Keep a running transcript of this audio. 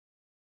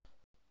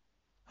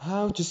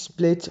How to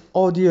split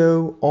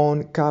audio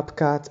on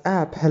CapCut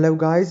app. Hello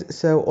guys,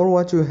 so all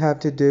what you have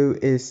to do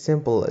is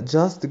simple.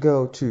 Just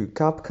go to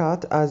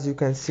CapCut. As you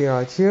can see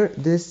right here,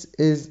 this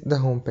is the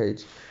home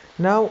page.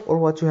 Now all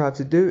what you have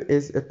to do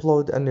is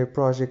upload a new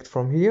project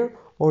from here,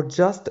 or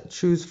just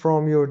choose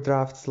from your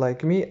drafts.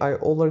 Like me, I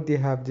already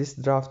have this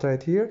draft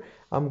right here.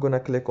 I'm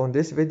gonna click on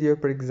this video,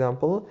 for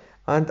example,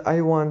 and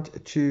I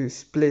want to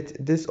split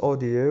this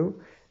audio.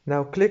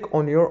 Now click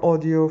on your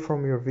audio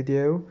from your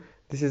video.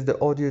 This is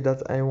the audio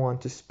that I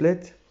want to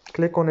split.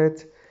 Click on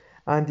it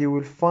and you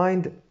will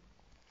find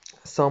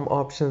some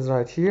options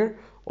right here.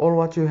 All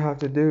what you have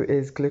to do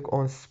is click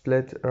on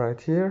split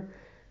right here.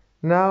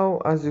 Now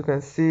as you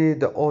can see,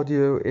 the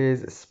audio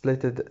is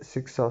splitted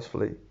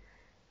successfully.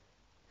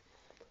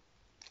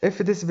 If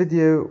this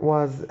video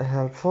was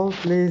helpful,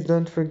 please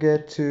don't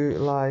forget to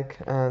like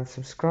and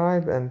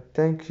subscribe, and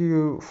thank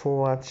you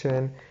for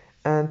watching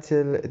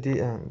until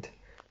the end.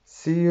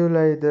 See you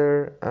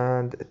later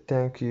and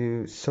thank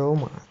you so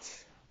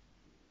much.